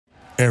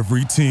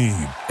Every team,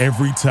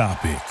 every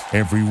topic,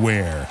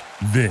 everywhere.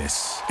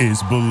 This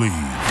is Believe.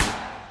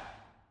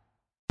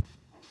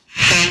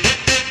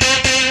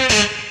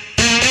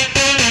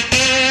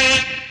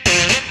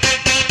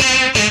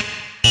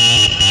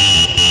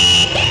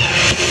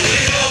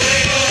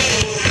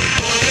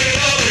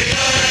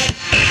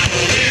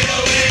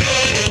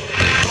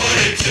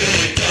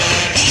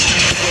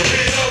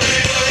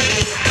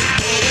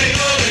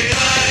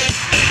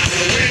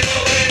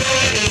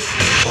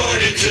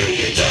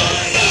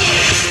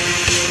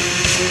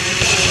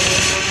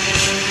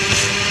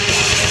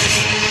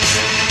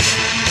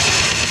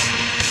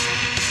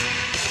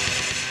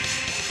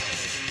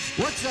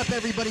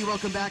 Everybody,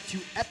 welcome back to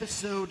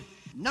episode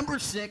number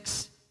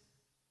 6.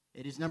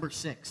 It is number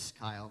 6,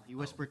 Kyle. You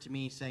whispered to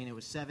me saying it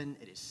was 7.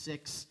 It is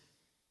 6.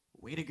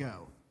 Way to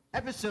go.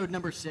 Episode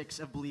number 6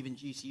 of Believe in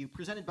GCU,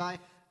 presented by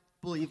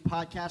Believe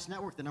Podcast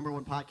Network, the number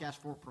one podcast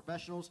for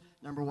professionals,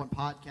 number one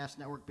podcast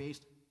network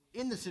based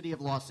in the city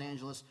of Los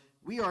Angeles.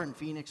 We are in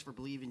Phoenix for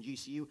Believe in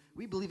GCU.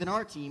 We believe in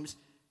our teams.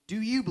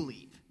 Do you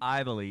believe?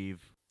 I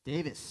believe.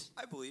 Davis.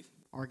 I believe.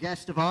 Our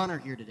guest of honor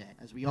here today,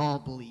 as we all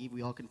believe,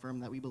 we all confirm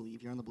that we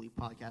believe here on the Believe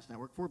Podcast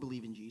Network for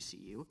Believe in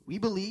GCU. We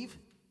believe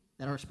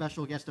that our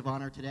special guest of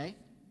honor today,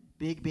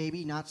 big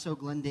baby, not so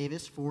Glenn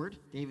Davis Ford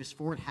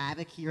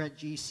Havoc here at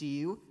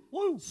GCU.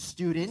 Woo!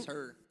 Student,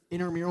 Sir.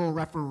 Intramural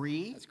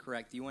referee. That's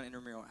correct. Do you want an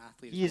intramural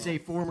athlete He as is well? a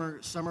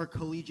former summer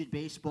collegiate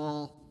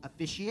baseball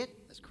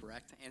officiate. That's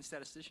correct. And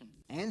statistician.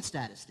 And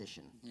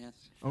statistician. Yes.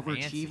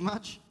 Overachieve Fancy.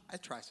 much? I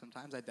try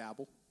sometimes. I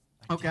dabble.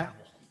 Okay.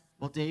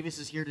 Well, Davis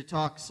is here to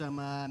talk some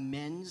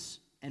men's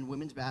and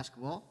women's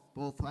basketball.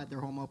 Both had their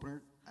home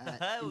opener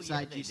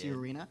inside they GCU did.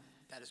 Arena.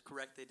 That is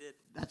correct. They did.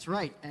 That's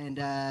right. And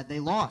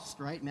they lost,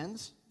 right,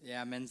 men's?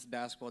 Yeah, men's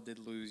basketball did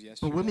lose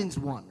yesterday. But women's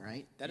won,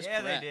 right? That is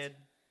Yeah, correct. they did.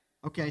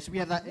 Okay, so we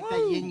have that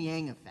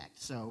yin-yang effect.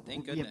 So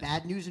Thank we have goodness.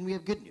 bad news and we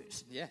have good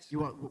news. Yes.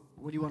 What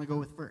do you want to go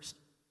with first?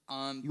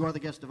 You are the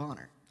guest of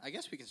honor. I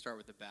guess we can start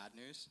with the bad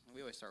news. We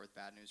always start with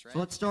bad news, right? So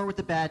let's start with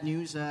the bad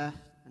news.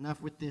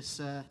 Enough with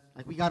this.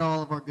 We got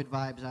all of our good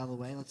vibes out of the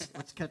way.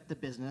 Let's cut the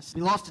business.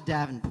 We lost to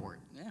Davenport.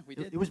 Yeah, we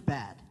did. It was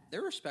bad.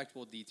 They're a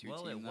respectable D2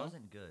 Well, team, it though.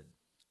 wasn't good.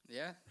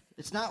 Yeah.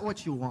 It's not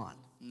what you want.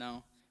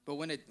 No. But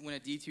when a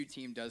D2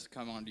 team does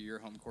come onto your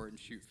home court and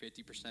shoot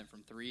 50%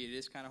 from three, it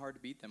is kind of hard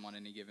to beat them on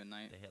any given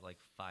night. They hit like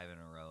 5 in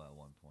a row at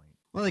one point.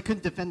 Well, they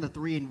couldn't defend the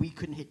three, and we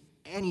couldn't hit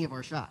any of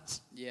our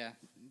shots. Yeah.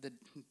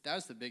 That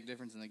was the big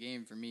difference in the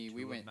game for me.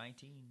 We went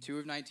 19. 2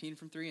 of 19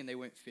 from 3, and they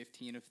went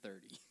 15 of 30.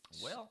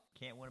 Well,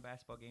 can't win a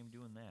basketball game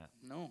doing that.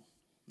 No,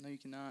 you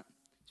cannot.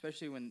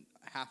 Especially when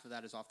half of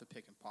that is off the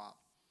pick and pop.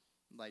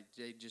 Like,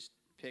 they just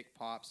pick,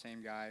 pop,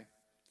 same guy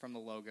from the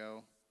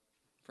logo,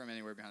 from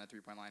anywhere behind the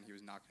three-point line. He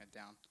was knocking it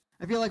down.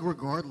 I feel like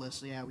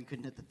regardless, we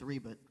couldn't hit the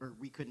three, or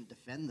we couldn't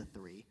defend the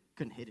three.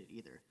 Couldn't hit it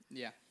either.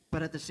 Yeah,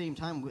 But at the same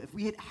time, if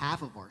we hit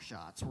half of our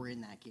shots, we're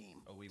in that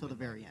game till the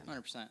very end.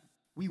 100%.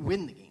 We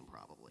win the game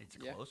probably. It's a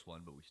Yeah. close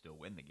one, but we still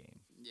win the game.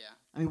 Yeah.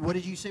 I mean, what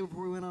did you say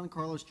before we went on?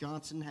 Carlos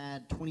Johnson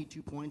had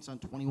 22 points on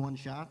 21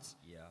 shots.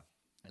 Yeah. And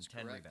That's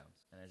 10 correct. rebounds.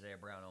 And Isaiah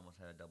Brown almost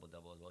had a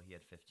double-double as well. He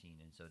had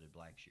 15, and so did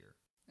Blackshear.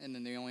 And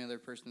then the only other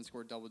person that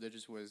scored double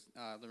digits was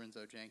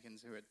Lorenzo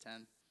Jenkins, who had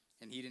 10.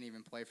 And he didn't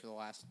even play for the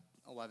last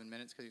 11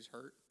 minutes because he was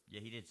hurt.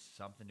 Yeah, he did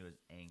something to his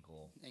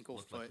ankle. Ankle,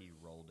 Looked foot. like he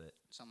rolled it.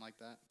 Something like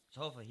that.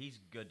 So hopefully he's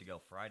good to go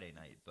Friday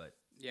night, but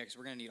Yeah, because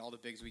we're going to need all the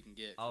bigs we can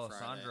get for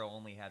Friday. Alessandro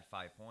only had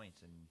 5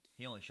 points, and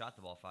he only shot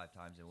the ball 5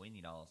 times, and we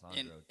need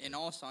Alessandro In to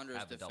Alessandro's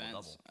have a defense,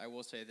 double-double. I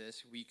will say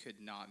this. We could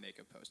not make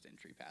a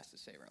post-entry pass to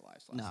save our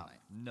lives No. last night.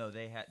 No,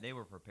 they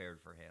were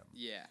prepared for him.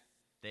 Yeah.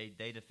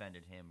 They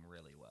defended him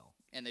really well.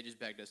 And they just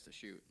begged us to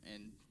shoot,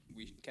 and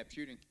we kept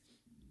shooting.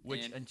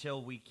 Which, And-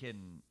 until we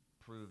can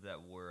prove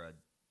that we're a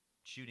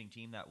shooting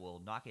team that will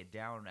knock it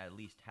down at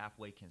least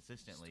halfway It's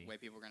consistently, the way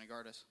people are going to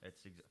guard us.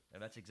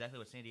 that's exactly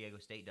what San Diego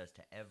State does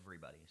to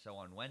everybody. So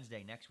on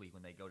Wednesday next week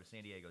when they go to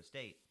San Diego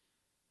State,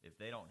 if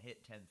they don't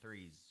hit 10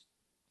 threes,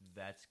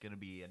 that's going to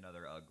be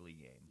another ugly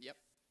game. Yep.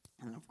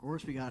 And of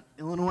course, we got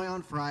Illinois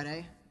on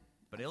Friday.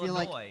 But I feel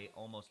like- Illinois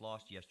almost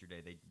lost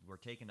yesterday. They were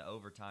taken to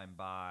overtime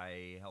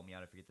by, help me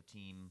out, I forget the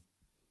team.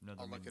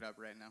 I'll look it up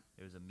right now.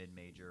 It was a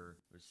mid-major.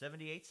 It was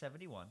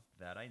 78-71.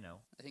 That I know.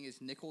 I think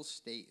it's Nicholls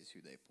State is who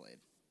they played.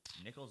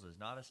 Nichols is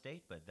not a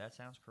state, but that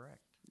sounds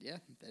correct. Yeah,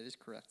 that is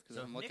correct because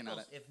So I'm looking at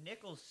it. if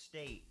Nichols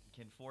State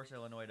can force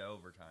Illinois to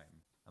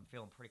overtime, I'm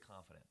feeling pretty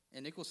confident.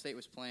 And Nicholls State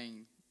was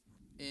playing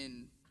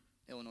in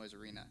Illinois'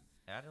 arena.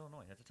 At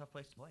Illinois, that's a tough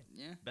place to play.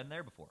 Yeah. Been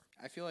there before.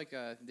 I feel like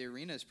the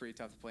arena is pretty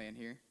tough to play in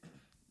here.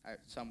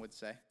 Some would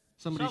say.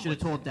 Somebody Some should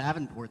have would told say.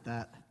 Davenport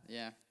that.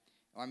 Yeah.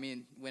 I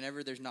mean,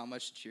 whenever there's not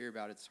much to cheer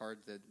about, it's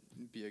hard to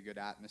be a good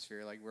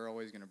atmosphere. Like, we're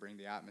always going to bring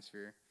the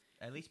atmosphere.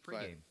 At least But-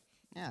 pregame.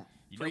 Yeah.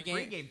 You know Pregame-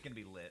 pregame's going to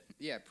be lit.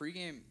 Yeah,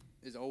 pregame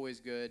is always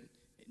good.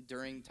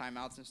 During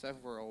timeouts and stuff,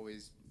 we're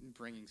always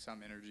bringing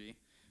some energy.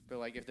 But,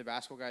 like, if the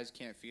basketball guys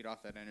can't feed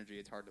off that energy,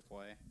 it's hard to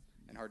play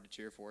and hard to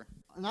cheer for.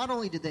 Not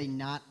only did they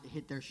not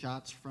hit their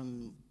shots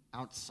from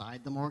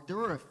outside the mark, there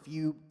were a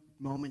few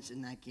moments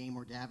in that game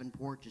where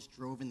Davenport just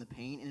drove in the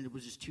paint, and it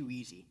was just too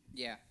easy.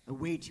 Yeah.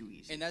 Way too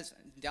easy. And that's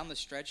down the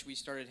stretch, we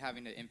started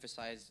having to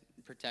emphasize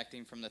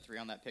protecting from the three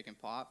on that pick and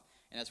pop,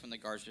 and that's when the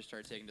guards just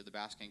started taking to the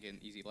basket and getting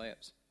easy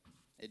layups.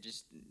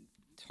 It's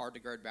hard to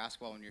guard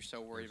basketball when you're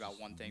so worried about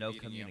one thing No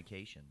beating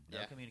communication. you.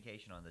 No Yeah.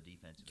 communication on the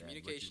defensive end.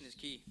 Communication is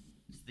key.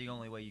 It's the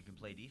only way you can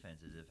play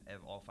defense is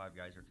if all five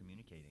guys are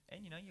communicating.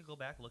 And, you go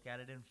back, look at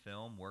it in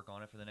film, work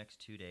on it for the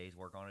next 2 days,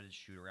 work on it at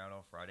shoot-around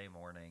on Friday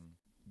morning.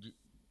 You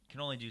can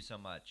only do so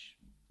much,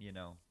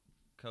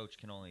 Coach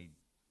can only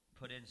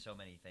put in so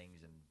many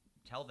things and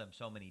tell them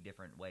so many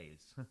different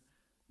ways.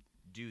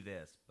 Do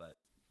this, but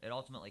it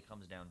ultimately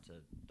comes down to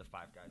the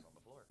five guys on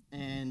the floor.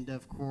 And,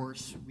 of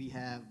course, we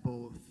have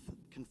both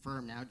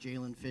confirmed now,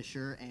 Jalen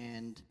Fisher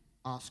and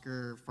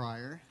Oscar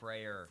Freyer.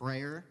 Freyer.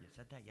 You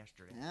said that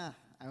yesterday. Yeah,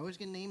 I always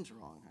get names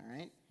wrong, all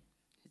right?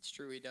 It's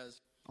true, he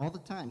does. All the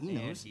time. He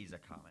And knows. he's a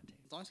commentator.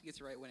 As long as he gets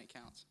it right when it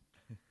counts.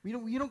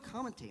 You don't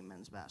commentate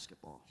men's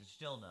basketball. Just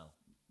still no.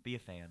 Be a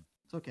fan.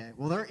 It's okay.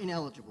 Well, they're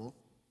ineligible.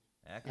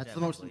 That's the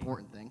most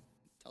important thing.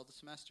 Till the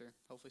semester.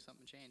 Hopefully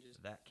something changes.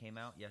 That came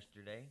out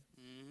yesterday.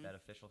 Mhm. That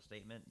official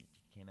statement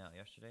came out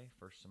yesterday,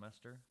 first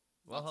semester.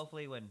 Well,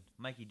 hopefully when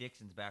Mikey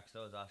Dixon's back,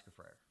 so is Oscar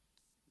Freyer.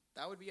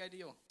 That would be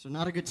ideal. So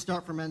not a good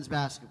start for men's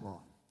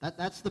basketball.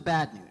 That's the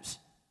bad news.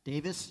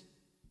 Davis,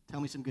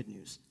 tell me some good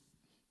news.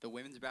 The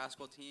women's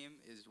basketball team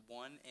is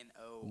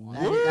 1-0.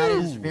 That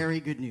is very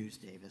good news,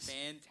 Davis.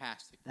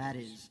 Fantastic. That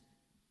news. is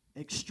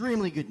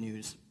extremely good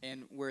news.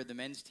 And where the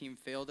men's team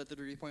failed at the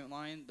three-point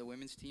line, the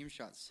women's team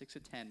shot 6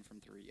 of 10 from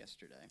three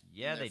yesterday.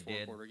 Yeah, in their they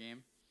did. Four-quarter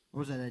game. What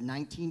was that, a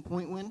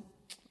 19-point win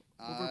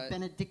over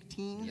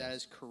Benedictine? That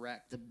is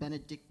correct. The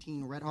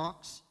Benedictine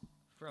Redhawks?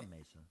 From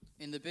Mesa.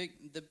 And the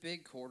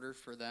big quarter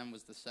for them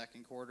was the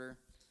second quarter.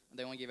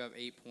 They only gave up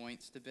 8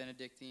 points to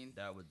Benedictine.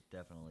 That was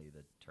definitely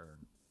the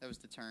turn. That was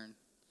the turn.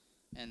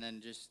 And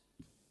then just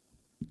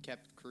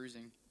kept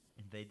cruising.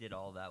 And they did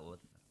all that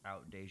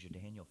without Deja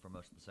Daniel for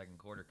most of the second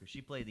quarter because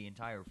she played the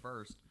entire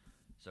first.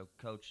 So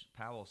Coach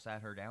Powell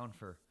sat her down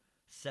for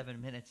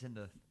 7 minutes in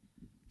the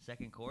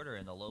second quarter,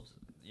 and the Lopes,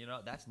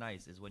 that's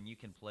nice, is when you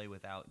can play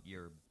without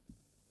your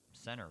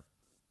center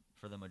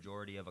for the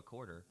majority of a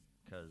quarter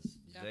because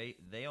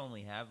they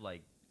only have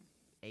like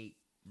 8,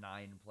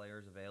 9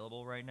 players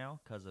available right now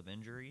because of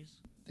injuries.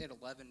 They had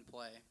 11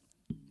 play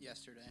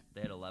yesterday.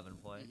 They had 11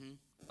 play? Mhm.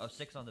 Oh,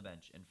 6 on the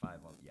bench and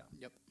 5 on, yeah.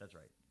 Yep. That's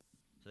right.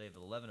 So they have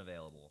 11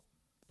 available,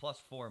 plus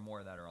 4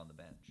 more that are on the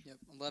bench. Yep.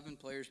 11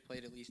 players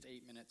played at least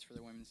 8 minutes for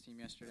the women's team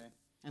yesterday.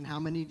 And how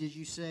many did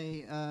you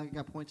say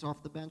got points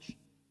off the bench?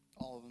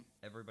 All of them.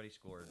 Everybody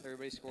scored.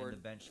 Everybody scored. And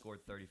the bench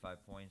scored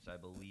 35 points, I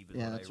believe, is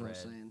Yeah, what that's I what read.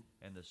 I was saying.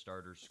 And the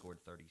starters scored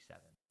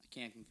 37. I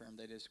can't confirm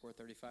they did score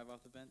 35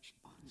 off the bench.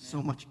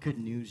 So much good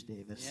news,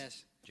 Davis.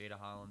 Yes. Jada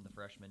Holland, the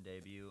freshman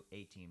debut,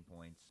 18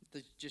 points.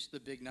 Just the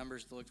big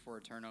numbers to look for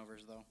are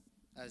turnovers, though.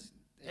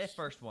 This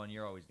first one,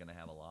 you're always going to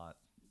have a lot.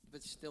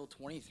 But still,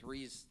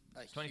 23 is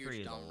a 23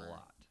 huge is number. a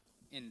lot.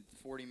 In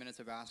 40 minutes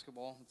of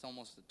basketball, it's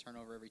almost a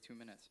turnover every 2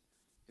 minutes,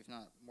 if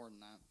not more than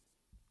that.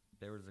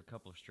 There was a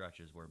couple of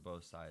stretches where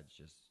both sides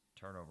just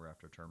turnover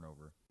after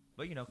turnover.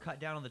 But, cut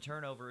down on the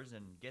turnovers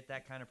and get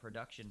that kind of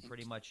production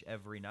pretty much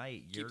every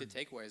night. Keep the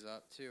takeaways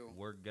up, too.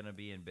 We're going to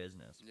be in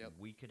business. Yep.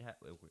 We could have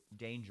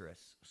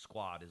dangerous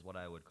squad is what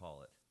I would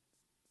call it.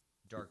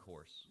 Dark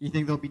horse. You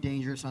think they'll be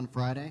dangerous on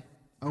Friday?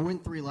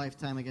 0-3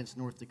 lifetime against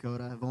North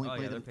Dakota. I've only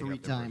played them 3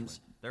 times.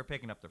 They're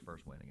picking up their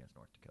first win against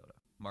North Dakota.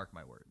 Mark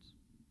my words.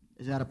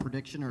 Is that a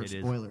prediction or a It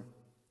is. spoiler?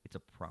 It's a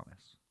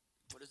promise.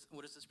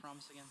 What is this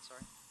promise again?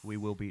 Sorry. We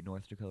will beat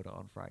North Dakota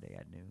on Friday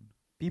at noon.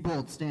 Be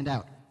bold, stand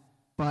out.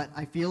 But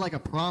I feel like a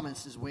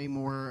promise is way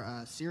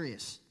more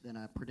serious than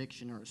a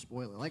prediction or a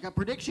spoiler. Like a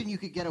prediction, you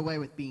could get away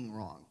with being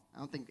wrong. I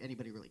don't think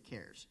anybody really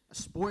cares. A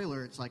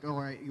spoiler, it's like, oh,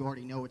 all right, you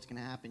already know what's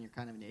going to happen. You're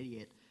kind of an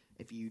idiot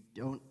if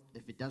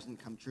it doesn't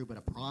come true. But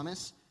a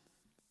promise,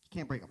 you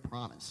can't break a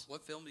promise.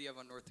 What film do you have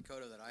on North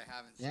Dakota that I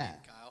haven't Yeah.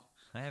 seen, Kyle?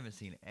 I haven't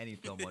seen any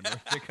film on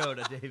North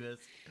Dakota, Davis.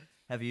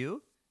 Have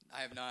you?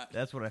 I have not.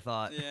 That's what I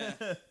thought. Yeah.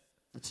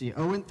 Let's see,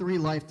 0-3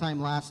 lifetime,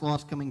 last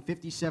loss coming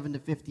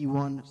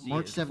 57-51, See,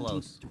 March it's 17th,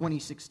 close.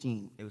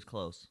 2016. It was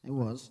close. It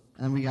was.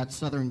 And then we got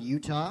Southern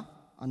Utah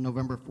on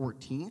November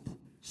 14th.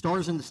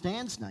 Stars in the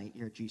Stands night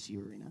here at GC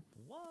Arena.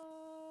 What?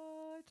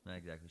 Not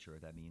exactly sure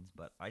what that means,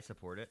 but I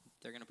support it.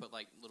 They're going to put,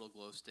 like, little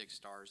glow stick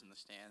stars in the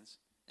stands.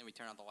 And we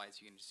turn out the lights,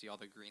 you can see all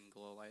the green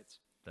glow lights.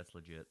 That's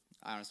legit.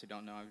 I honestly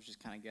don't know. I was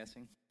just kind of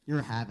guessing. You're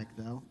a havoc,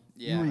 though.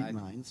 Yeah, You read I-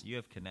 minds. You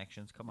have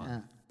connections. Come on.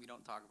 Yeah. We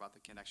don't talk about the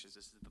connections.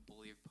 This is the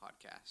Believe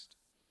podcast.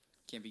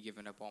 Can't be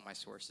giving up all my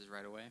sources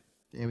right away.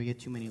 Yeah, we get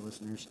too many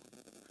listeners.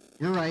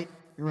 You're right.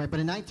 But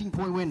a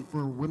 19-point win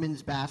for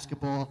women's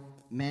basketball.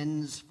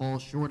 Men's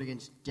falls short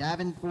against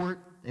Davenport.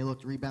 They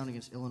looked to rebound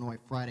against Illinois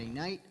Friday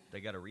night.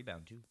 They got a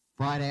rebound, too.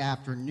 Friday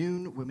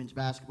afternoon, women's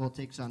basketball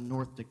takes on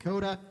North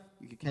Dakota.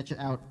 You could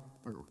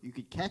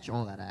catch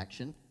all that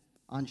action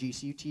on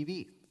GCU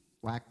TV,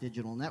 WAC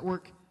Digital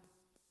Network,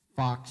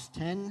 Fox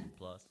 10.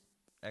 Plus.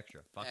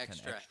 Extra. Fox 10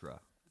 Extra. extra.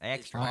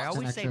 Extra. Oh, I it's an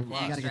always say extra-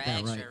 plus. you gotta get that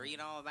extra, right. read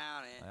all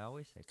about it. I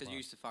always say Because plus. you're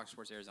used to Fox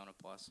Sports Arizona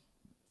Plus.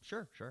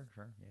 Sure.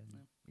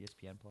 Yeah.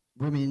 ESPN plus.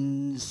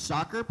 Women's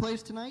soccer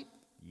plays tonight.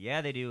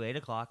 Yeah, they do. 8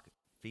 o'clock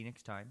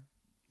Phoenix time.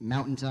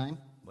 Mountain time.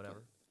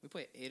 Whatever. We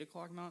play 8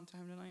 o'clock Mountain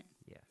Time tonight?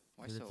 Yeah.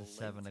 Why 'Cause so it's a late?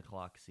 7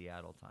 o'clock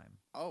Seattle time.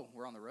 Oh,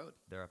 we're on the road.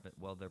 They're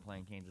they're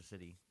playing Kansas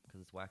City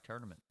because it's WAC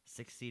tournament.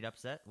 6 seed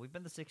upset. We've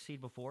been the 6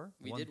 seed before.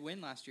 We did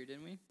win last year,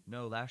 didn't we?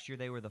 No, last year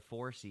they were the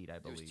 4 seed, I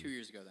It believe. was 2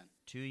 years ago then.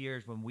 2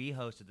 years when we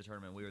hosted the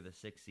tournament, we were the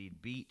 6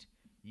 seed, beat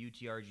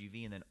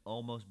UTRGV, and then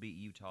almost beat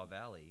Utah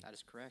Valley. That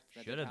is correct.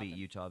 That Should did have beat happen.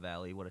 Utah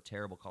Valley. What a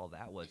terrible call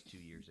that was 2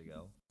 years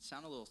ago.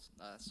 Sound a little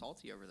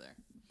salty over there.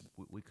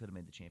 We could have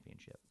made the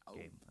championship Oh.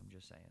 game. I'm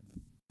just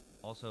saying.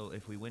 Also,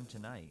 if we win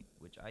tonight,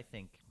 which I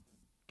think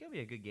could be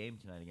a good game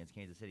tonight against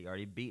Kansas City.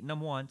 Already beaten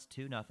them once,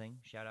 2-0.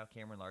 Shout out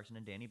Cameron Larson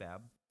and Danny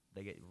Babb.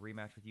 They get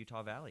rematch with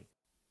Utah Valley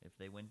if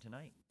they win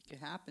tonight. Could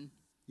happen.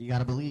 You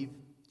gotta believe.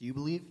 Do you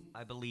believe?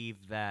 I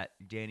believe that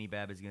Danny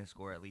Babb is going to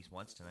score at least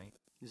once tonight.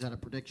 Is that a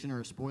prediction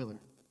or a spoiler?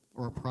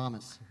 Or a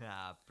promise?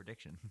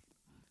 Prediction.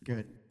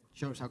 Good.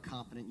 Shows how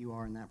confident you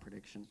are in that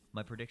prediction.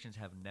 My predictions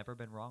have never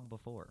been wrong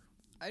before.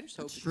 I just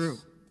hope It's true.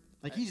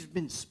 Like, he's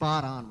been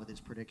spot on with his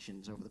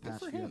predictions over the Good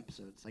past for few him.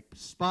 episodes. Like,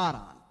 spot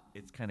on.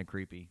 It's kind of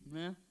creepy.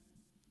 Yeah.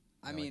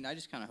 I I mean, I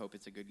just kind of hope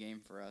it's a good game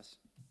for us.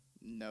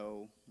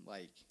 Know,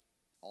 like,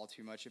 all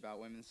too much about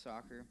women's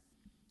soccer.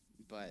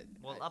 But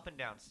Well, I- up and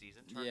down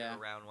season. Turned Yeah. it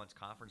around once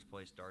conference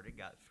play started.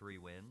 Got 3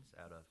 wins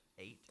out of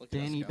 8. look at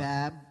us Danny go.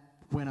 Babb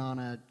went on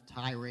a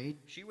tirade.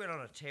 She went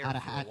on a tear Had a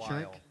for hat a while.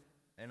 trick.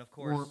 And of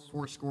Four, course,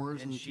 four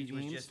scores and in she 2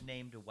 was games. just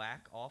named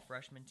WAC All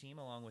Freshman Team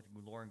along with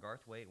Lauren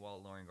Garthwaite,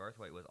 while Lauren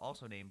Garthwaite was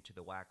also named to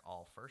the WAC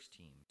All First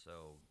Team.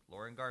 So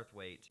Lauren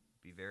Garthwaite,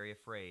 be very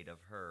afraid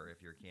of her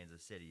if you're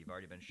Kansas City. You've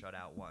already been shut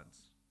out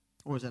once.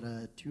 Or was that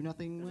a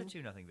 2-0 It win? was a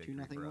 2-0 victory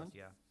 2-0 for win? us,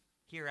 yeah.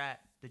 Here at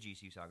the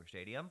GCU Soccer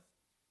Stadium.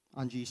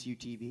 On GCU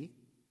TV.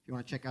 If you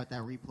want to check out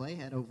that replay,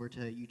 head over to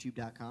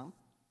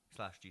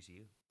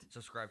youtube.com/GCU.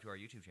 Subscribe to our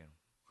YouTube channel.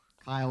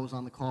 Kyle was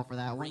on the call for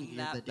that one. Ring He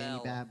that had the Danny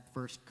bell. Babb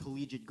first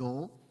collegiate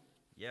goal.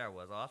 Yeah, it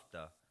was off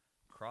the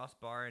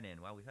crossbar and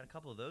in. Wow, we've had a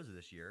couple of those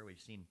this year. We've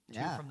seen 2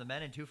 Yeah. from the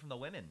men and 2 from the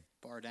women.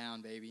 Bar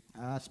down, baby.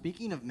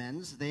 Speaking of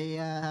men's, they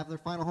have their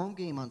final home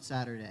game on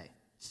Saturday.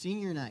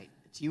 Senior night.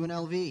 It's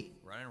UNLV.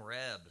 Running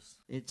Rebs.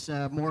 It's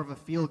more of a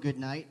feel-good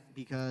night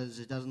because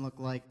it doesn't look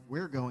like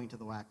we're going to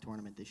the WAC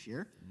tournament this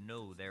year.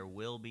 No, there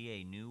will be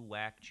a new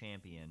WAC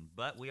champion,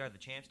 but we are the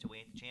champs till we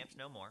ain't the champs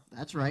no more.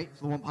 That's right. It's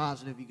the one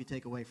positive you could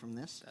take away from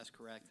this. That's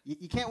correct.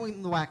 You can't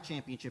win the WAC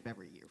championship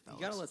every year, fellas.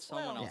 You gotta let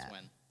someone Well, else yeah.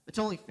 win. It's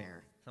only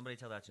fair. Somebody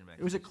tell that to New It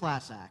Mexico. was a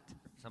class act.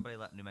 Somebody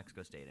let New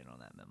Mexico State in on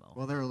that memo.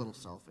 Well, they're a little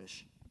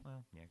selfish.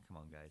 Well, yeah, come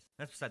on, guys.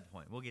 That's beside the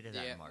point. We'll get to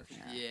that Yeah. in March.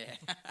 Yeah.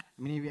 I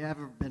mean, have you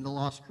ever been to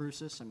Las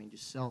Cruces? I mean,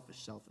 just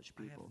selfish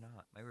I people. have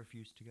not. I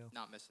refuse to go.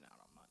 Not missing out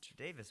on much.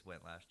 Davis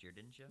went last year,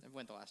 didn't you? I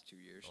went the last 2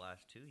 years. The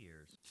last 2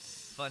 years.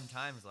 Fun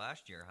times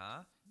last year,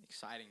 huh?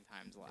 Exciting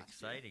times last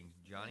year. Exciting.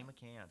 Johnny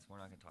McCants. We're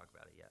not going to talk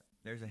about it yet.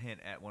 There's a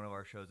hint at one of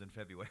our shows in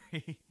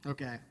February.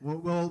 Okay,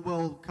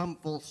 we'll come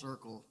full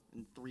circle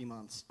in 3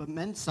 months. But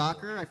men's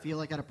soccer, I feel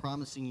like had a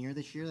promising year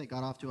this year. They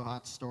got off to a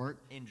hot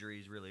start.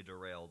 Injuries really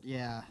derailed.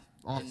 Yeah,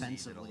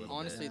 offensively. little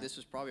Honestly, Yeah. this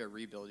was probably a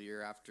rebuild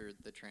year after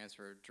the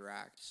transfer of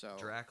Drac. So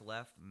Drac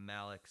left,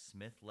 Malik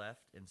Smith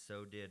left, and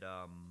so did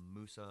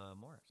Musa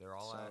Morris. They're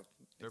all So at.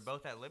 They're it's-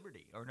 both at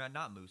Liberty, or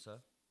not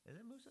Musa. Is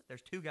it Musa?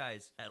 There's 2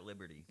 guys at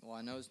Liberty. Well,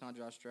 I know it's not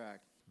Josh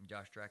Drac.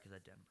 Josh Drac is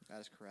at Denver. That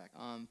is correct.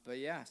 But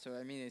yeah, so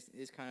I mean,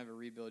 it's kind of a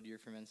rebuild year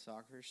for men's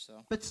soccer.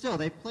 So But still,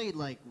 they played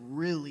like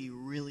really,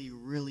 really,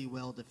 really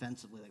well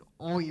defensively, like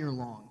all year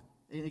long.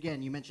 And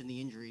again, you mentioned the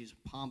injuries.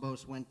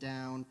 Pombos went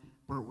down.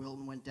 Burt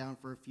Wilton went down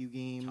for a few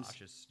games.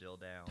 Tosh is still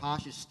down.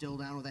 Tosh is still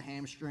down with a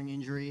hamstring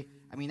injury.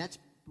 I mean,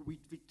 we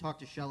talked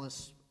to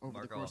Shellis over the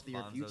Marco course of the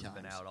year a few Alfonso's times.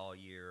 been out all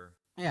year.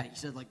 Yeah, he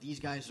said like these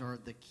guys are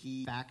the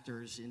key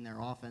factors in their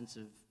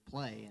offensive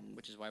play, and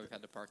which is why we've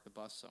had to park the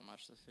bus so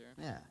much this year.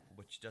 yeah,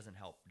 Which doesn't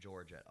help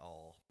George at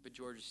all. But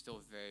George is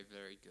still very,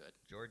 very good.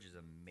 George is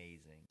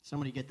amazing.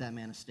 somebody get that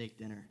man a steak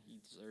dinner. He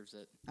deserves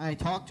it. I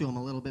talked to him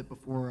a little bit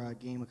before a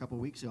game a couple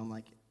weeks ago. I'm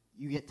like,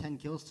 you get 10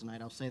 kills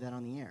tonight, I'll say that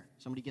on the air.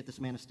 Somebody get this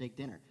man a steak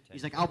dinner. 10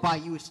 He's like, I'll buy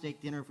you a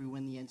steak dinner if we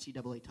win the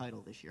NCAA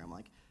title this year. I'm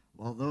like,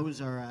 well,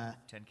 those are.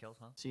 10 kills,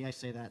 huh? See, I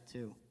say that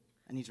too,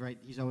 and he's right.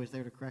 He's always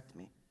there to correct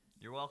me.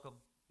 You're welcome.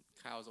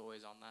 Kyle's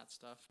always on that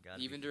stuff.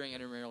 Gotta Even be. during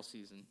intramural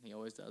season, he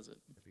always does it.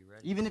 If you're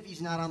ready. Even if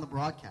he's not on the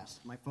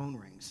broadcast, my phone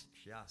rings.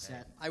 Yeah, hey.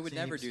 Set, I would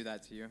never saves. do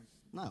that to you.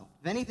 No.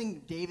 If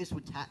anything, Davis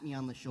would tap me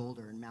on the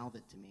shoulder and mouth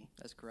it to me.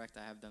 That's correct.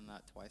 I have done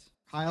that twice.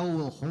 Kyle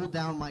will hold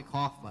down my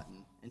cough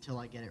button until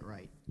I get it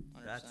right.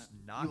 100%. That's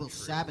not He will true.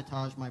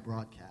 sabotage my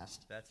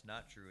broadcast. That's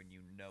not true, and you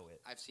know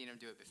it. I've seen him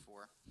do it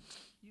before.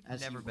 You've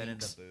As he never been in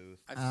winks. the booth.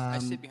 I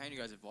sit behind you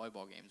guys at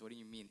volleyball games. What do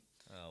you mean?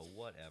 Oh,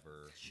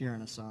 whatever.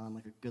 Cheering us on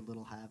like a good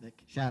little havoc.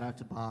 Shout out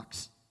to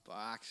Box.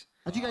 Box.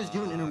 How'd you guys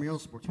do in intramural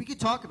sports? We could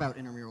talk about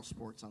intramural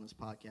sports on this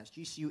podcast.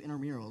 GCU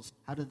intramurals.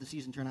 How did the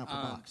season turn out for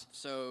Box?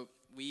 So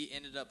we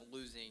ended up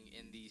losing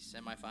in the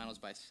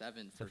semifinals by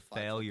 7 for a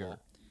flag failure. football.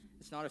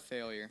 It's not a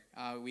failure.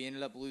 We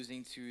ended up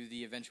losing to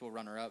the eventual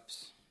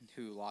runner-ups,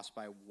 who lost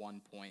by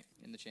 1 point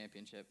in the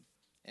championship.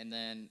 And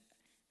then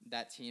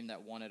that team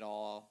that won it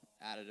all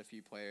added a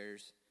few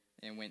players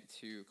and went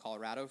to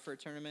Colorado for a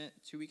tournament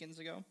 2 weekends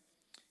ago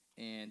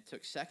and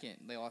took second.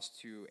 They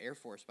lost to Air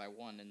Force by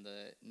 1 in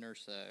the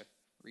NERSA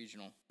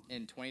regional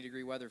in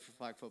 20-degree weather for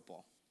flag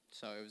football.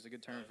 So it was a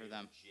good tournament for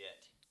them.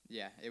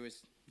 Yeah, it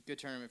was a good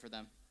tournament for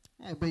them.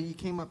 Yeah, but you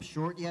came up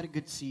short. You had a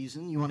good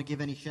season. You want to give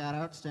any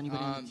shout-outs to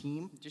anybody on the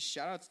team? Just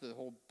shout-outs to the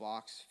whole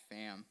Box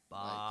fam.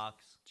 Box.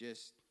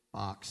 Just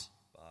Box.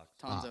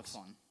 tons Box. of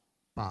fun.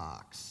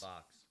 Box.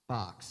 Box.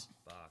 Box.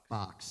 Box.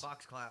 Box.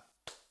 Box clap.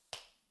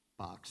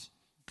 Box.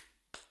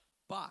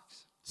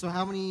 Box. So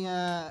how many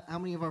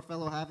of our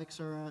fellow Havocs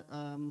are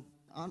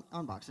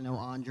on Box? I know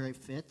Andre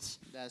Fitz.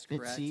 That's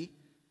correct. Fitzy.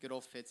 Good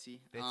old Fitzy.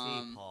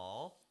 Bitsy,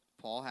 Paul.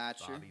 Paul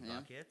Hatcher. Bobby yeah.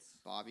 Buckets.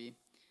 Bobby.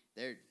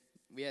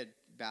 We had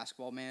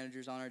basketball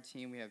managers on our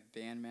team. We have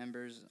band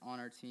members on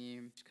our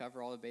team. Just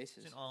cover all the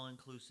bases. It's an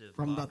all-inclusive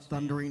From Box the fan.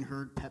 Thundering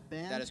Herd Pep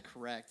Band. That is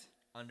correct.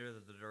 Under the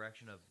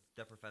direction of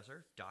the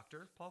professor,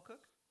 Dr. Paul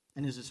Cook.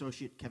 And his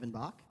associate, Kevin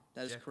Bach.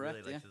 That is Jeff correct,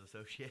 really yeah. likes his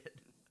associate.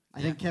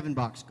 I think Kevin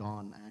Bach's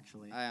gone,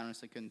 actually. I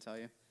honestly couldn't tell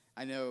you.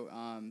 I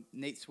know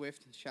Nate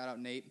Swift, shout out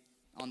Nate,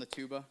 on the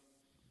tuba.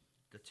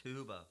 The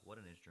tuba. What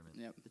an instrument.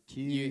 Yep. The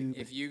tube.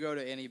 If you go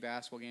to any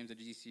basketball games at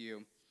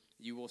GCU,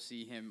 you will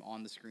see him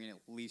on the screen at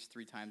least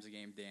 3 times a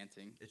game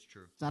dancing. It's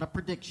true. It's not a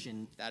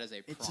prediction. That is a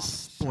It's a promise.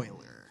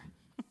 spoiler.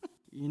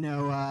 You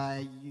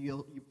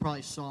you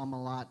probably saw him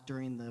a lot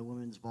during the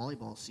women's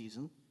volleyball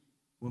season.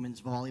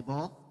 Women's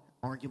volleyball,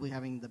 arguably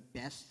having the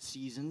best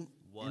season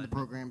in the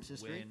program's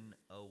history. Win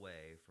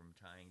away from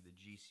tying the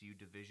GCU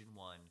Division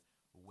I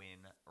win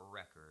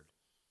record.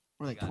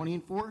 We're like got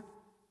 20-4.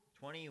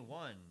 21-4.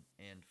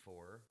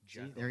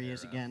 See, there he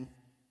is Jack again.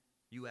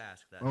 You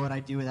asked that. What would I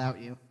do without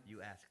you?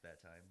 You asked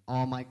that time.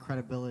 All my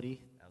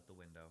credibility. Out the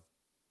window.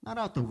 Not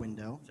out the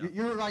window. So-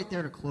 You're right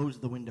there to close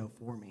the window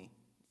for me.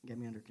 Get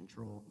me under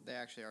control. They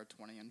actually are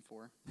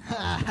 20-4.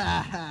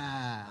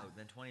 Oh,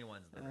 then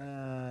 21's the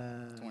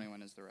record.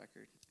 21 is the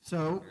record.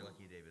 So You're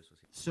lucky Davis was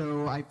here.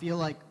 So I feel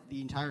like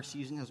the entire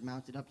season has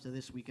mounted up to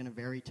this weekend, a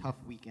very tough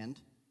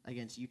weekend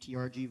against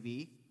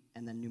UTRGV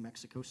and then New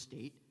Mexico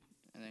State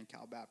And then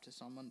Cal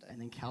Baptist on Monday. and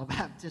then Cal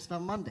Baptist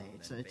on Monday.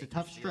 It's Then a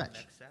tough Bakersfield stretch.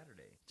 Next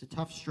Saturday. It's a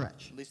tough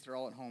stretch. At least they're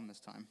all at home this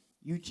time.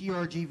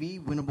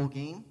 UTRGV, winnable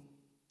game.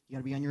 You got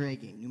to be on your A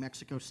game. New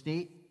Mexico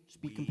State,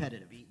 just be We've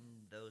competitive. beaten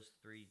those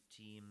 3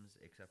 teams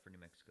except for New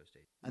Mexico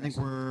State. I think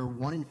we're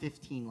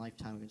 1-15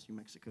 lifetime against New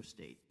Mexico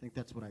State. I think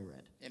that's what I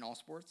read. In all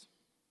sports?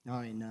 No,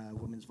 in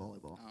women's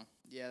volleyball. Oh,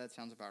 yeah, that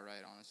sounds about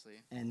right,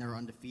 honestly. And they're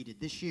undefeated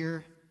this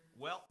year.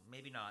 Well,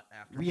 maybe not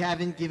after. We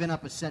haven't given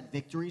up a set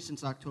victory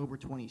since October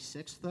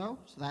 26th, though,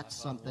 so that's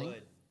Knock on something.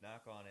 wood.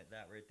 Knock on it.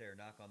 That right there.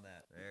 Knock on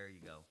that. There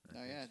you go. That's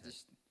Oh, good yeah, stuff.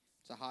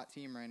 it's a hot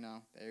team right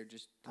now. They're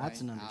just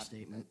That's an playing out-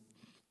 understatement.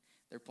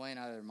 They're playing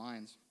out of their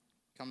minds.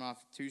 Coming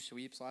off 2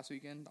 sweeps last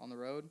weekend on the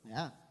road.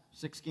 Yeah,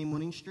 6-game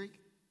winning streak.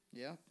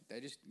 Yeah, they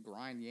just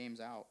grind games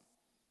out.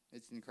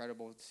 It's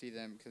incredible to see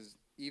them because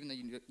even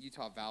the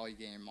Utah Valley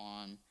game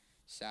on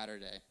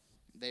Saturday,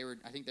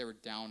 I think they were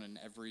down in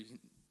every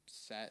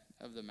set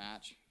of the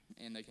match,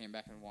 and they came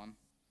back and won.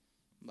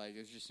 Like,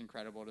 it's just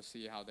incredible to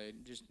see how they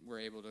just were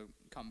able to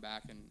come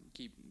back and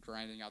keep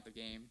grinding out the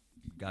game.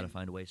 Got to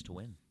find ways to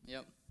win.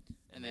 Yep.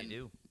 And they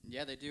do.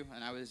 Yeah, they do.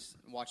 And I was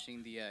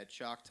watching the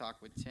Chalk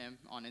Talk with Tim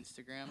on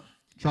Instagram.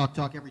 Chalk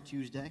Talk every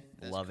Tuesday.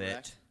 That's Love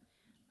correct. it.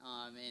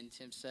 And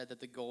Tim said that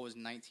the goal was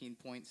 19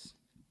 points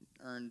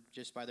earned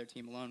just by their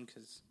team alone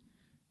because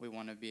we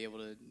want to be able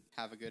to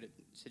have a good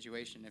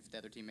situation if the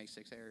other team makes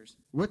 6 errors.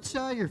 What's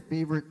your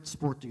favorite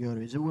sport to go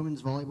to? Is it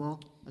women's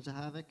volleyball as a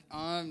Havoc?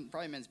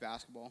 Probably men's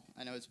basketball.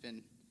 I know it's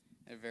been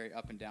a very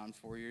up and down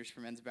 4 years for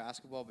men's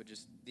basketball, but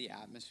just the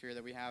atmosphere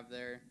that we have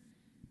there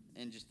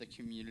and just the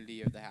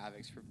community of the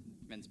Havocs for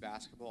men's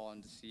basketball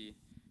and to see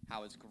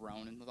how it's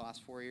grown in the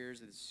last 4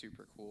 years is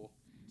super cool.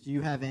 Do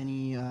you have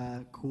any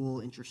cool,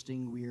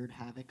 interesting, weird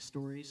Havoc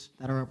stories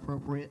that are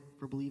appropriate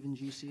for Believe in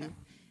GCU?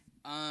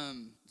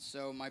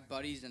 So my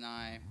buddies and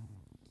I,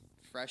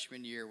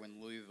 freshman year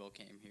when Louisville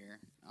came here,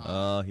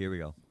 Oh, here we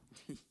go.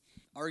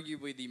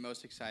 arguably the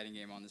most exciting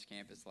game on this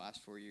campus the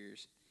last 4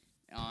 years.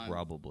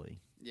 Probably.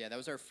 Yeah, that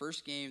was our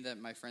first game that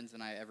my friends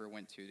and I ever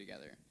went to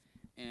together.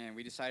 And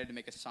we decided to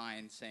make a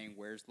sign saying,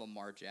 "Where's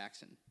Lamar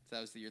Jackson?" So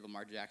that was the year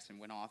Lamar Jackson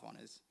went off on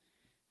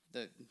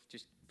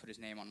just put his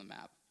name on the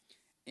map.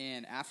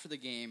 And after the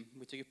game,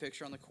 we took a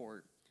picture on the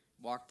court,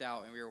 walked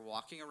out, and we were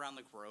walking around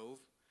the Grove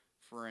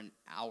for an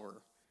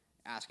hour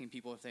asking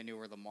people if they knew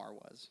where Lamar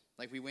was.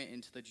 Like, we went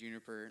into the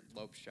Juniper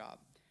Lope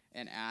shop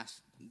and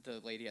asked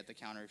the lady at the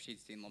counter if she'd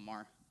seen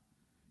Lamar.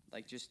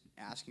 Like, just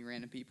asking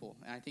random people.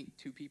 And I think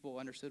 2 people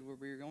understood where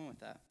we were going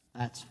with that.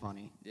 That's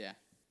funny. Yeah.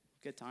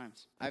 Good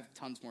times. I have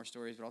tons more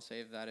stories, but I'll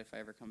save that if I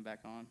ever come back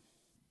on.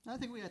 I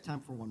think we got time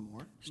for one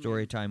more.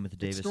 Story time with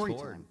Davis It's story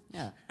Ford. time.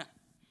 Yeah.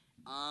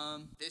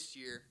 This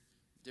year,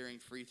 during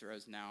free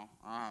throws now,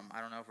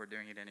 I don't know if we're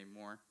doing it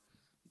anymore,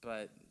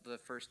 but the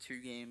first 2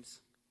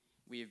 games,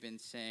 we have been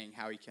saying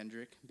Howie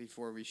Kendrick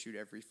before we shoot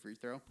every free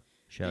throw.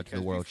 Shout out to the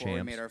Because world before we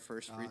champs. made our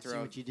first free See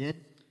throw, what you did?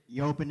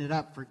 You opened it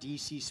up for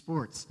DC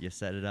Sports. You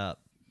set it up.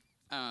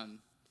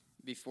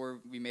 before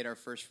we made our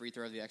first free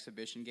throw of the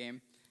exhibition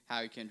game,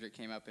 Howie Kendrick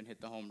came up and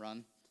hit the home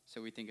run.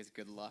 So we think it's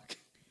good luck.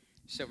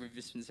 So we've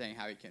just been saying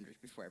Howie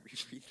Kendrick before every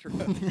free throw.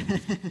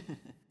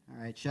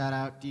 All right, shout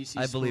out DC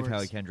I believe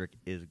Sports. Howie Kendrick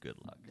is good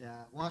luck. Yeah,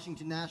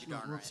 Washington Nationals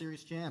darn World right.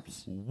 Series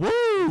champs.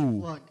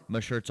 Woo! Look, My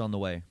shirt's on the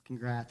way.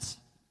 congrats.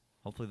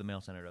 Hopefully the mail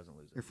center doesn't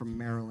lose You're it. from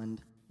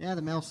Maryland. Yeah,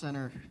 the mail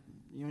center.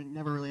 You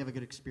never really have a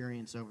good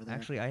experience over there.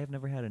 Actually, I have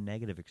never had a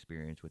negative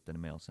experience with the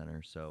mail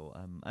center, so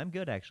I'm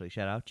good, actually.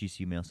 Shout out,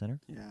 GCU Mail Center.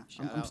 yeah,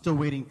 Shout I'm out. still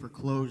waiting for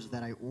clothes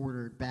that I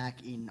ordered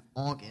back in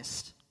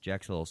August.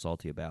 Jack's a little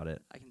salty about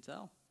it. I can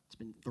tell. It's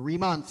been 3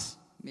 months.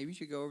 Maybe you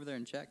should go over there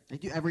and check. They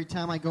do every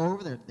time I go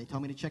over there. They tell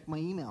me to check my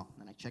email,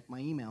 and I check my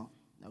email.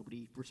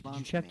 Nobody responds.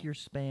 Did you to check me. your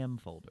spam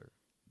folder?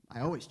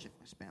 I always check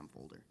my spam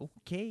folder.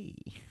 Okay.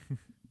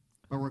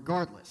 But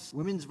regardless,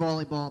 women's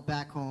volleyball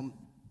back home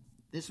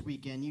this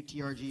weekend.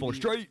 UTRGV, 4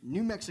 straight.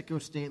 New Mexico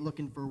State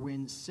looking for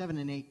wins, 7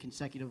 and 8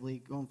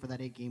 consecutively, going for that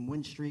 8-game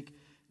win streak.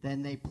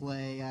 Then they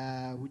play,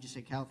 who'd you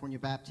say, California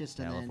Baptist,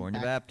 and California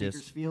then back to Baptist.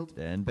 Bakersfield.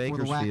 Then before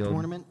the WAC Bakersfield.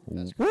 tournament.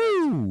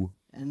 Woo!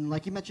 And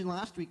like you mentioned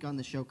last week on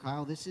the show,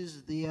 Kyle, this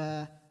is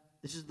the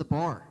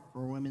bar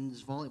for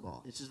women's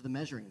volleyball. This is the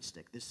measuring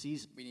stick this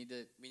season. We need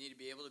to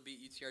be able to beat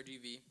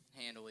UTRGV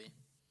handily,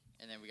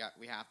 and then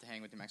we have to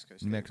hang with New Mexico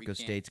State. New Mexico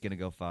State's going to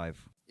go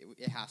 5.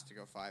 It has to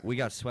go 5. We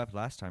got swept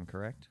last time,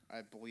 correct?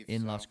 I believe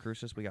In so. Las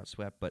Cruces, we got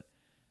swept, but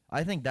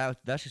I think that's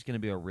just going to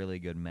be a really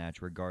good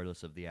match,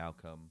 regardless of the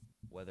outcome.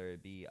 Whether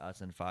it be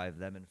us in 5,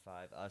 them in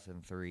 5, us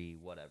in 3,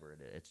 whatever it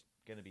is, it's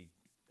going to be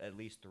at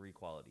least 3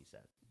 quality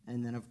sets.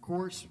 And then, of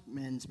course,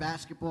 men's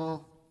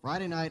basketball,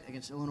 Friday night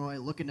against Illinois,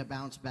 looking to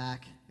bounce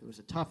back. It was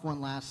a tough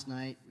one last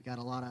night. We got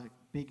a lot of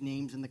big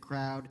names in the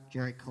crowd.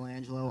 Jarrett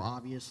Colangelo,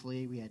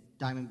 obviously. We had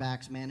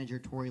Diamondbacks manager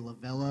Tori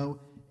Lavello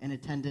in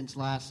attendance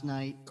last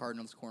night.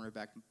 Cardinals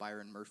cornerback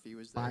Byron Murphy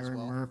was there as Byron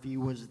well. Murphy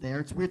was there.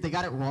 It's weird. They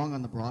got it wrong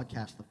on the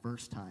broadcast the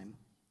first time.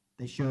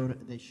 They showed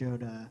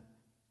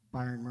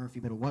Byron Murphy,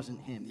 but it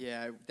wasn't him.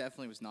 Yeah, it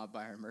definitely was not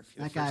Byron Murphy.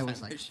 the That first guy time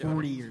was they like showed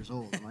 40 it. years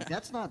old. I'm like,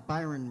 that's not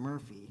Byron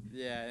Murphy.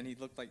 Yeah, and he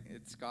looked like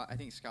Scott. I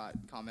think Scott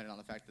commented on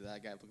the fact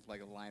that guy looked like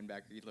a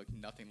linebacker. He looked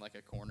nothing like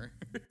a corner.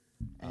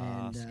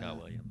 And Scott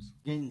Williams.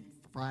 Again,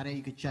 Friday,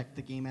 you could check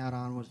the game out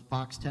on was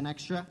Fox 10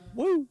 Extra.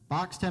 Woo!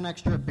 Fox 10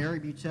 Extra, Barry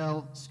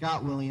Butel,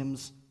 Scott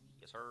Williams,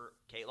 Yes, sir.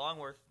 Kate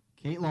Longworth.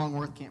 Kate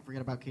Longworth. Can't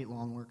forget about Kate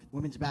Longworth.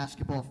 Women's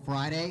basketball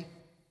Friday.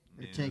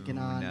 They're taking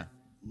on Noon.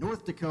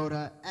 North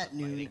Dakota at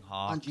noon Fighting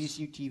on Hawks.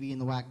 GCU TV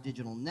and the WAC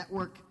Digital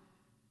Network.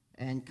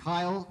 And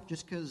Kyle,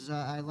 just because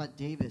I let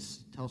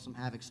Davis tell some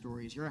Havoc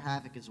stories, you're a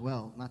Havoc as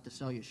well, not to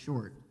sell you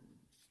short.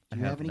 Do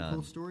you I have have any cool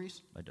none.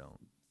 stories? I don't.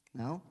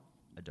 No?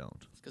 I don't.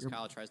 It's because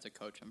Kyle tries to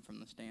coach him from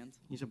the stands.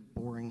 He's a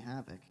boring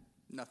Havoc.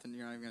 Nothing.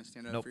 You're not even going to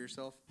stand up Nope. for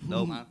yourself.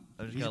 Nope. Wow.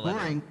 I'm just He's gonna let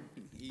boring.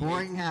 You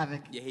Boring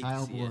Havoc, you hate to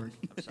Kyle see it. Borg.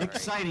 I'm sorry.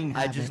 Exciting I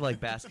Havoc. just like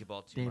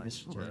basketball too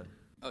Davis much. Ford.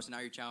 Oh, so now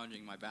you're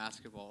challenging my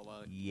basketball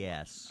luck.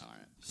 Yes. All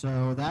right.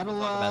 So that'll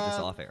Talk about this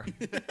off air.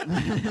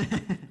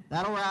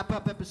 that'll wrap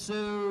up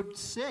episode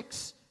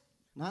 6,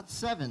 not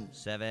 7.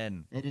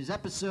 7. It is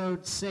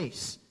episode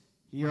 6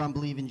 here on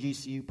Believe in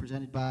GCU,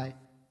 presented by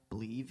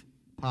Believe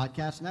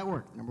Podcast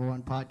Network, number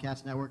 1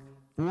 podcast network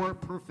for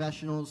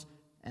professionals,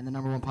 and the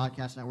number 1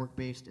 podcast network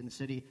based in the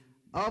city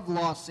of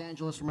Los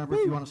Angeles. Remember,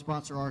 if you want to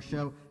sponsor our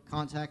show,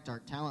 contact our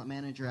talent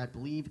manager at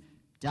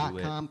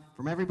Believe.com.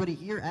 From everybody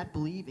here at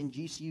Believe in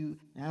GCU,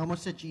 I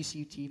almost said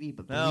GCU TV,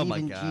 but Oh Believe my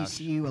in gosh.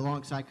 GCU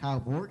alongside Kyle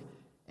Borg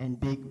and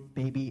big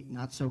baby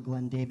not so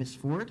Glenn Davis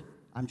Ford.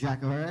 I'm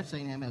Jack O'Hara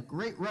saying have a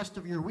great rest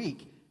of your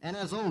week, and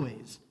as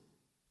always,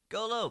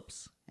 Go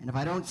Lopes. and if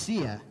I don't see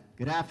you,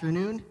 good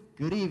afternoon,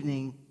 good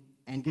evening,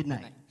 and good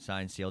night.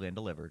 Signed, sealed, and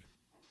delivered.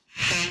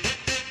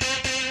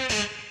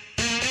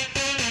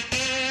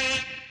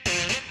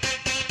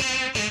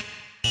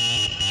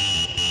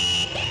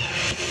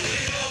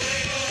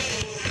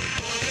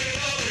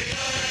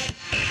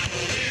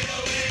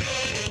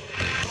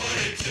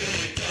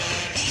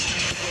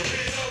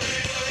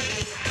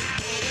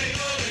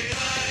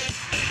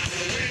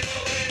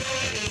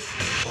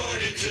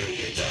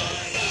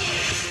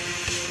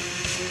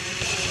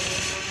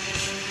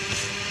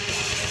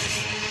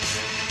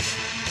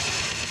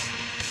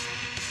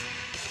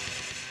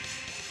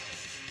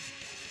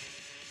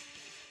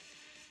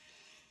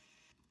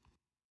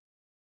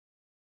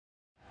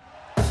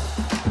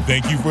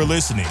 Thank you for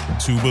listening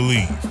to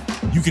Believe.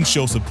 You can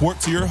show support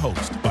to your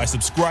host by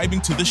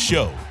subscribing to the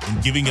show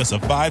and giving us a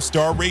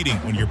 5-star rating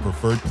on your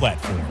preferred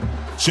platform.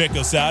 Check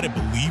us out at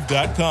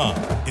Believe.com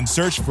and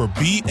search for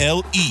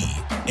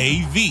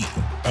BLEAV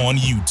on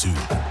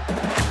YouTube.